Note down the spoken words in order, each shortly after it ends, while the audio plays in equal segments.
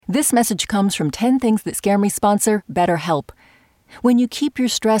This message comes from 10 Things That Scare Me sponsor BetterHelp. When you keep your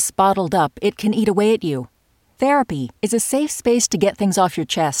stress bottled up, it can eat away at you. Therapy is a safe space to get things off your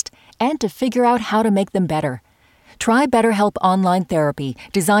chest and to figure out how to make them better. Try BetterHelp Online Therapy,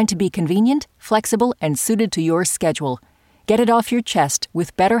 designed to be convenient, flexible, and suited to your schedule. Get it off your chest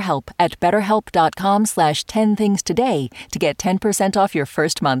with BetterHelp at betterhelp.com/10things today to get 10% off your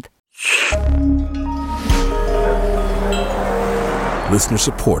first month. Listener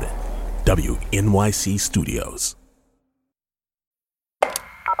supported. WNYC Studios.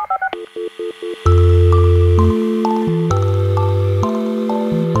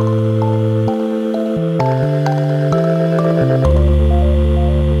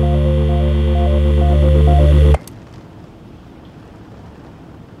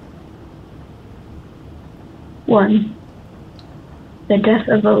 One, the death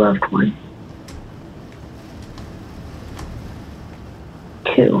of a loved one.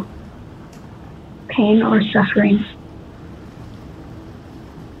 2, pain or suffering.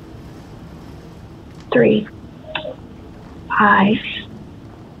 3, eyes.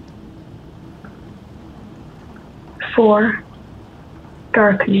 4,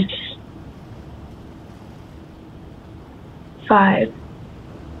 darkness. 5,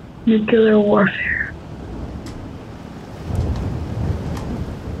 nuclear warfare.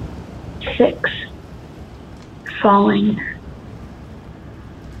 6, falling.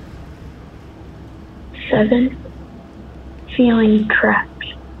 7, feeling trapped.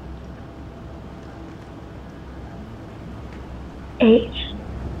 8,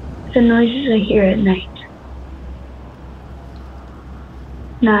 the noises I hear at night.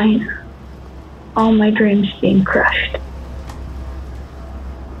 9, all my dreams being crushed.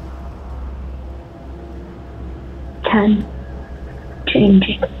 10,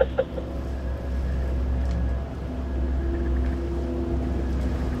 changing.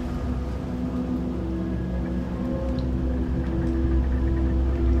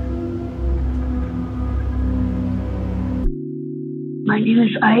 My name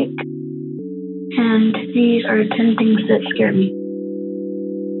is Ike, and these are 10 things that scare me.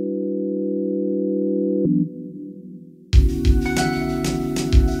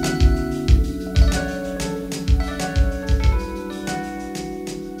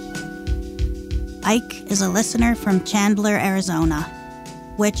 Ike is a listener from Chandler, Arizona,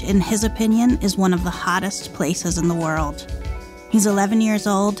 which, in his opinion, is one of the hottest places in the world. He's 11 years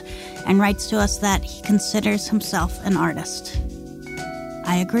old and writes to us that he considers himself an artist.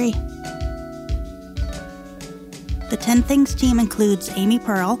 I agree. The 10 Things team includes Amy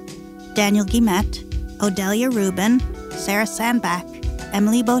Pearl, Daniel Guillemette, Odelia Rubin, Sarah Sandbach,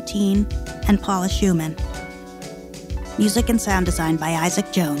 Emily Botine, and Paula Schumann. Music and sound design by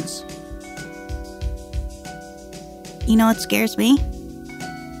Isaac Jones. You know what scares me?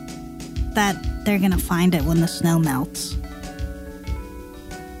 That they're gonna find it when the snow melts.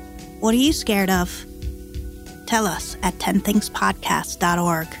 What are you scared of? Tell us at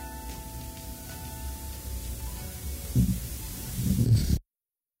 10thingspodcast.org.